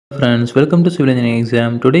Friends, welcome to civil engineering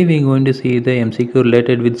exam. Today we are going to see the MCQ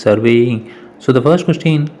related with surveying. So the first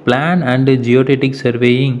question, plan and geodetic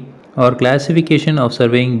surveying or classification of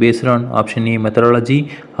surveying based on option A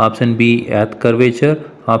methodology, option B earth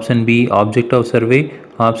curvature, option B object of survey,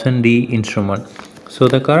 option D instrument. So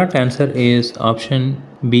the correct answer is option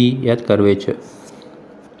B earth curvature.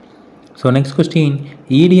 So next question,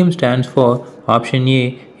 EDM stands for option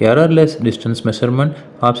A errorless distance measurement,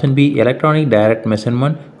 option B electronic direct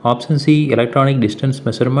measurement, option C electronic distance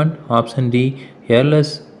measurement, option D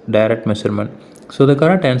errorless direct measurement. So the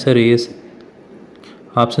correct answer is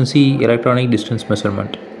option C electronic distance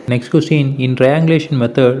measurement. Next question, in triangulation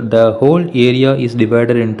method the whole area is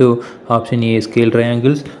divided into option A scale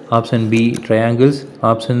triangles, option B triangles,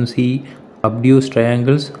 option C obtuse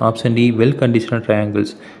triangles, option D well conditioned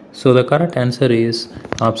triangles. So the correct answer is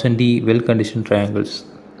option D well conditioned triangles.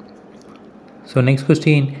 So next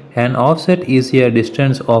question, an offset is a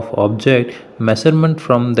distance of object measurement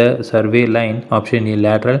from the survey line, option A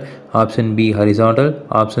lateral, option B horizontal,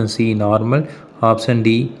 option C normal, option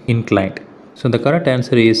D inclined. So the correct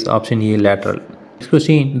answer is option A lateral. Next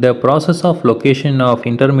question, the process of location of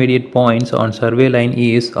intermediate points on survey line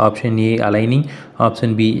is option A aligning,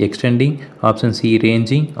 option B extending, option C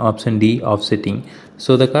ranging, option D offsetting.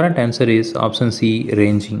 So the correct answer is option C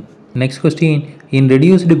ranging. Next question, in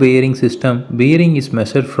reduced bearing system, bearing is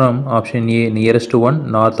measured from option A nearest one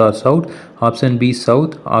north or south, option B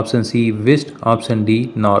south, option C west, option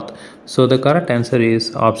D north. So the correct answer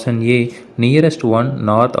is option A nearest one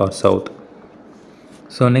north or south.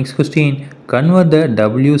 So next question, convert the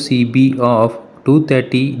WCB of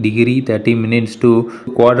 230 degree 30 minutes to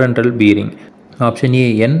quadrantal bearing. Option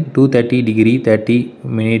A N 230 degree 30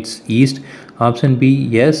 minutes east, option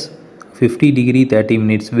B S 50 degree 30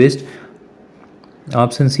 minutes west,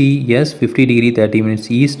 option C yes 50 degree 30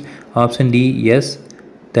 minutes east, option D yes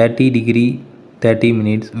 30 degree 30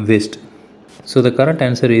 minutes west. So the correct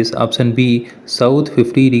answer is option B south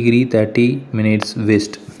 50 degree 30 minutes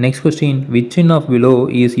west. Next question, which of below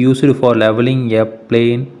is used for leveling a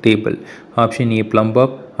plane table? Option A plumb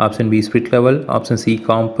up, option B split level, option C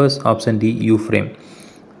compass, option D U-frame.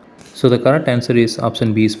 So the correct answer is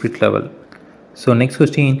option B split level. So next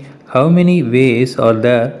question, how many ways are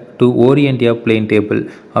there to orient a plane table?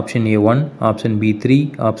 Option A 1, option B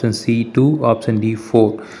 3, option C 2, option D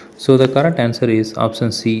 4. So the correct answer is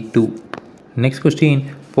option C 2. Next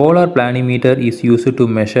question, polar planimeter is used to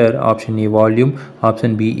measure option A volume,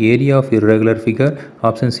 option B area of irregular figure,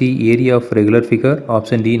 option C area of regular figure,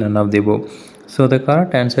 option D none of the above. So the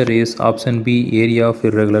correct answer is option B area of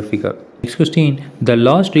irregular figure. Next question, the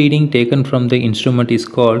last reading taken from the instrument is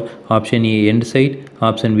called option A end side,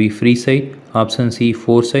 option B free side, option C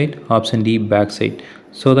foresight, option D backside.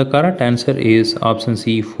 So the correct answer is option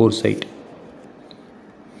C foresight.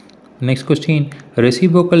 Next question,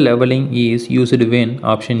 reciprocal leveling is used when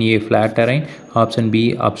option A flat terrain, option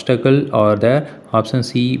B obstacle are there, option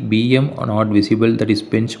C BM not visible, that is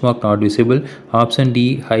benchmark not visible, option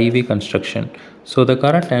D highway construction. So the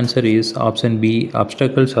correct answer is option B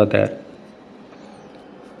obstacles are there.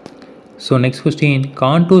 So next question,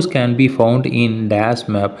 contours can be found in dash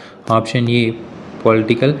map, option A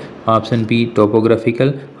political, option B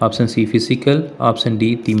topographical, option C physical, option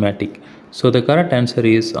D thematic. So the correct answer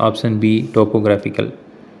is option B topographical.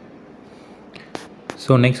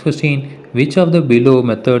 So next question, which of the below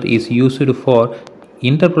method is used for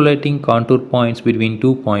interpolating contour points between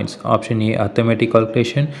 2 points? Option A arithmetic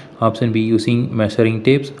calculation, option B using measuring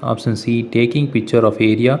tapes, option C taking picture of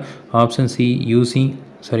area, option D using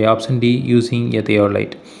a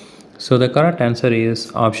theodolite. So the correct answer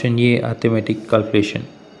is option A arithmetic calculation.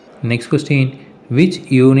 Next question, which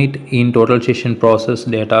unit in totalization process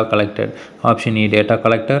data collected? Option A data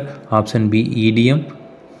collector, option B EDM,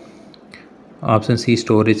 option C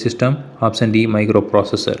storage system, option D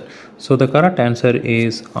microprocessor. So the correct answer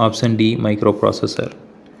is option D microprocessor.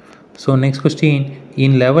 So next question,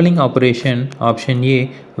 in leveling operation, option A,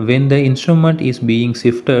 when the instrument is being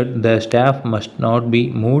shifted the staff must not be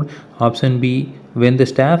moved, option B, when the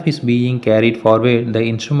staff is being carried forward the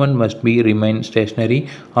instrument must be remain stationary,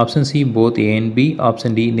 option C both A and B,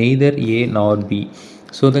 option D neither A nor B.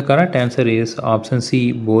 So the correct answer is option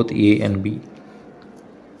C both A and B.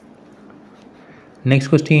 Next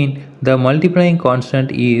question, the multiplying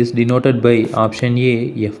constant is denoted by option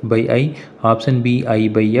A F by I, option B I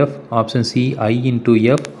by F, option C I into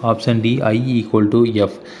F, option D I equal to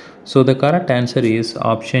F. So the correct answer is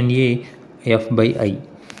option A F by I.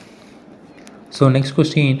 So next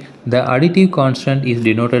question, the additive constant is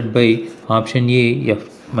denoted by option A F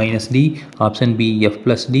minus D, option B F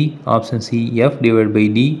plus D, option C F divided by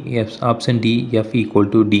D, option D F equal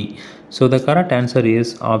to D. So the correct answer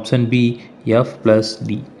is option B F plus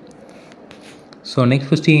D. So next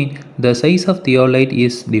question, the size of theodolite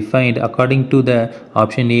is defined according to the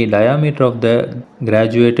option A diameter of the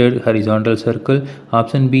graduated horizontal circle,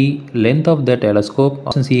 option B length of the telescope,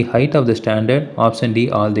 option C height of the standard, option D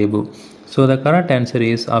all the above. So the correct answer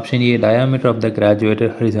is option A diameter of the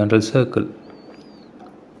graduated horizontal circle.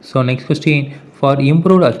 So next question, for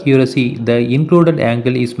improved accuracy, the included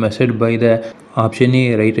angle is measured by the option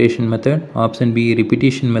A iteration method, option B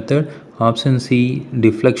repetition method, option C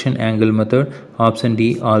deflection angle method, option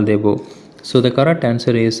D all the above. So the correct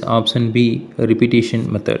answer is option B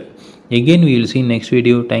repetition method. Again we will see next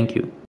video. Thank you.